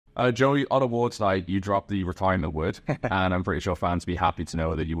Joey, on awards night, you dropped the retirement word, and I'm pretty sure fans will be happy to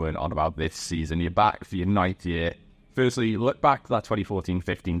know that you weren't on about this season. You're back for your 9th year. Firstly, look back to that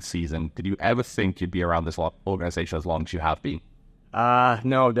 2014-15 season. Did you ever think you'd be around this organization as long as you have been?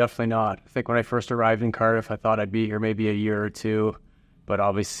 No, definitely not. I think when I first arrived in Cardiff, I thought I'd be here maybe a year or two, but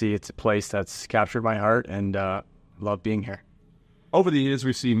obviously it's a place that's captured my heart, and love being here. Over the years,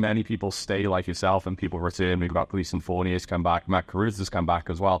 we've seen many people stay like yourself and people return. We've got Gleeson Fournier's come back. Matt Carruthers has come back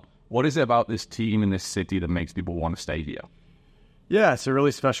as well. What is it about this team and this city that makes people want to stay here? Yeah, it's a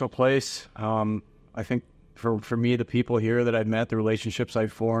really special place. I think for me, the people here that I've met, the relationships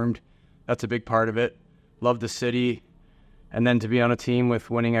I've formed, that's a big part of it. Love the city. And then to be on a team with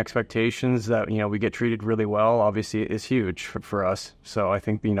winning expectations that, we get treated really well, obviously is huge for us. So I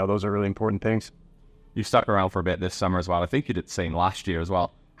think, those are really important things. You stuck around for a bit this summer as well. I think you did the same last year as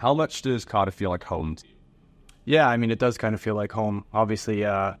well. How much does Cardiff feel like home to you? Yeah, I mean, it does kind of feel like home. Obviously,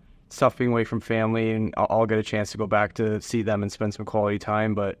 it's tough being away from family, and I'll get a chance to go back to see them and spend some quality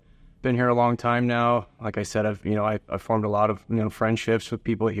time. But been here a long time now. Like I said, I've formed a lot of friendships with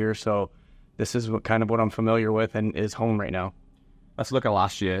people here. So this is what I'm familiar with and is home right now. Let's look at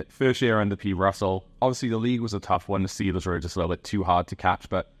last year. First year under P. Russell. Obviously, the league was a tough one. The Steelers were just a little bit too hard to catch,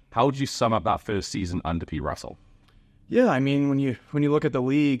 but how would you sum up that first season under P. Russell? Yeah, I mean, when you look at the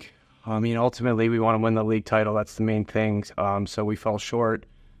league, ultimately we want to win the league title. That's the main thing. So we fell short.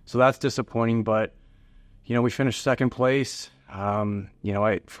 So that's disappointing. But we finished second place. From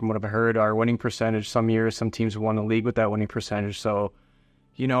what I've heard, our winning percentage. Some years, some teams have won the league with that winning percentage. So,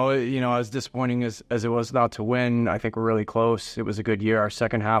 as disappointing as it was not to win, I think we're really close. It was a good year. Our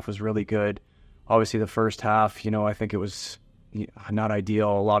second half was really good. Obviously, the first half, I think it was not ideal.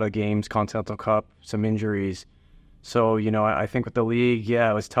 A lot of games, Continental Cup, some injuries. So, I think with the league,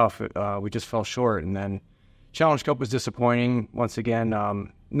 it was tough. We just fell short. And then Challenge Cup was disappointing. Once again,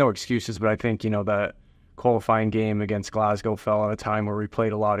 no excuses, but I think, that qualifying game against Glasgow fell at a time where we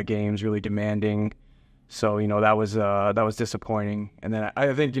played a lot of games, really demanding. So, that was disappointing. And then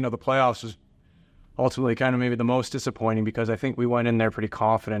I think, the playoffs was ultimately kind of maybe the most disappointing because I think we went in there pretty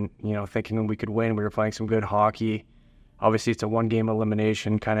confident, thinking we could win. We were playing some good hockey. Obviously, it's a one-game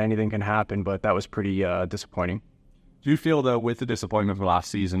elimination. Kind of anything can happen, but that was pretty disappointing. Do you feel that with the disappointment of last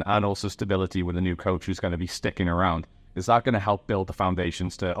season and also stability with a new coach who's going to be sticking around, is that going to help build the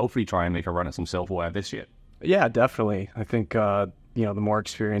foundations to hopefully try and make a run at some silverware this year? Yeah, definitely. I think the more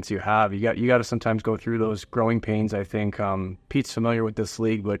experience you have, you got to sometimes go through those growing pains. I think Pete's familiar with this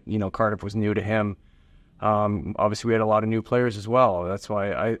league, but Cardiff was new to him. Obviously, we had a lot of new players as well. That's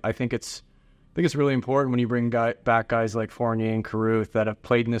why I think it's really important when you bring back guys like Fournier and Carruth that have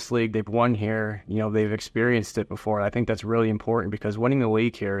played in this league. They've won here. They've experienced it before. I think that's really important because winning the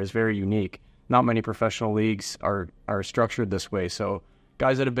league here is very unique. Not many professional leagues are structured this way. So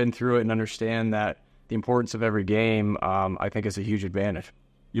guys that have been through it and understand that the importance of every game, I think is a huge advantage.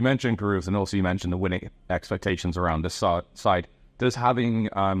 You mentioned Carruth and also you mentioned the winning expectations around this side. Does having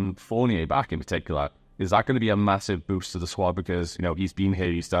Fournier back in particular, is that going to be a massive boost to the squad because, he's been here,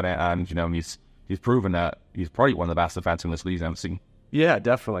 he's done it, and, he's proven that he's probably one of the best defensemen in this league I've ever seen. Yeah,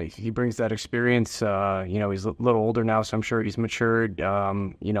 definitely. He brings that experience. He's a little older now, so I'm sure he's matured,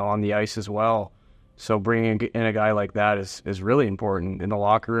 on the ice as well. So bringing in a guy like that is really important. In the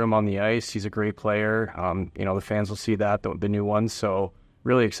locker room, on the ice, he's a great player. The fans will see that, the new ones. So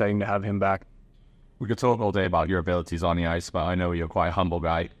really exciting to have him back. We could talk all day about your abilities on the ice, but I know you're quite a humble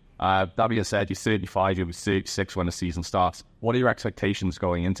guy. That being said, you're 35, you'll be 36 when the season starts. What are your expectations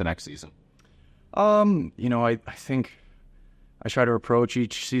going into next season? I think I try to approach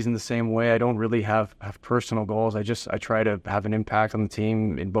each season the same way. I don't really have personal goals. I try to have an impact on the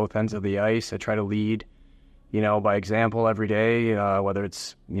team in both ends of the ice. I try to lead, by example every day, whether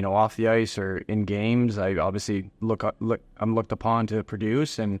it's, off the ice or in games. I obviously I'm looked upon to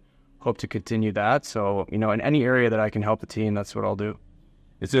produce and hope to continue that. So, in any area that I can help the team, that's what I'll do.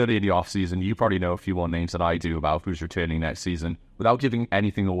 It's early in the off-season. You probably know a few more names than I do about who's returning next season. Without giving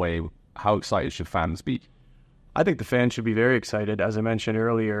anything away, how excited should fans be? I think the fans should be very excited. As I mentioned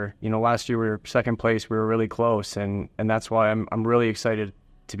earlier, last year we were second place. We were really close, and that's why I'm really excited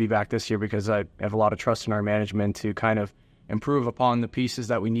to be back this year because I have a lot of trust in our management to kind of improve upon the pieces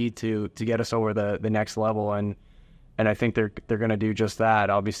that we need to get us over the next level. And I think they're going to do just that.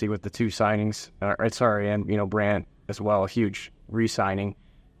 Obviously, with the two signings, and Brandt as well, a huge re-signing.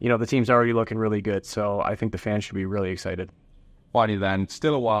 The team's already looking really good, so I think the fans should be really excited. Finally then,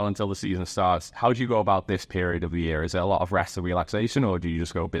 still a while until the season starts. How do you go about this period of the year? Is it a lot of rest and relaxation, or do you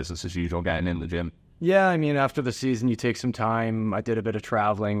just go business as usual, getting in the gym? Yeah, after the season, you take some time. I did a bit of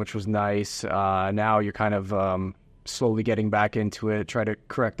traveling, which was nice. Now you're kind of, slowly getting back into it, try to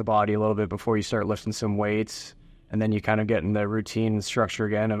correct the body a little bit before you start lifting some weights. And then you kind of get in the routine and structure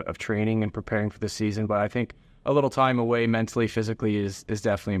again of training and preparing for the season. But I think a little time away mentally, physically is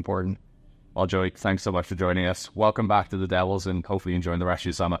definitely important. Well, Joey, thanks so much for joining us. Welcome back to the Devils, and hopefully enjoying the rest of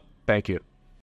your summer. Thank you.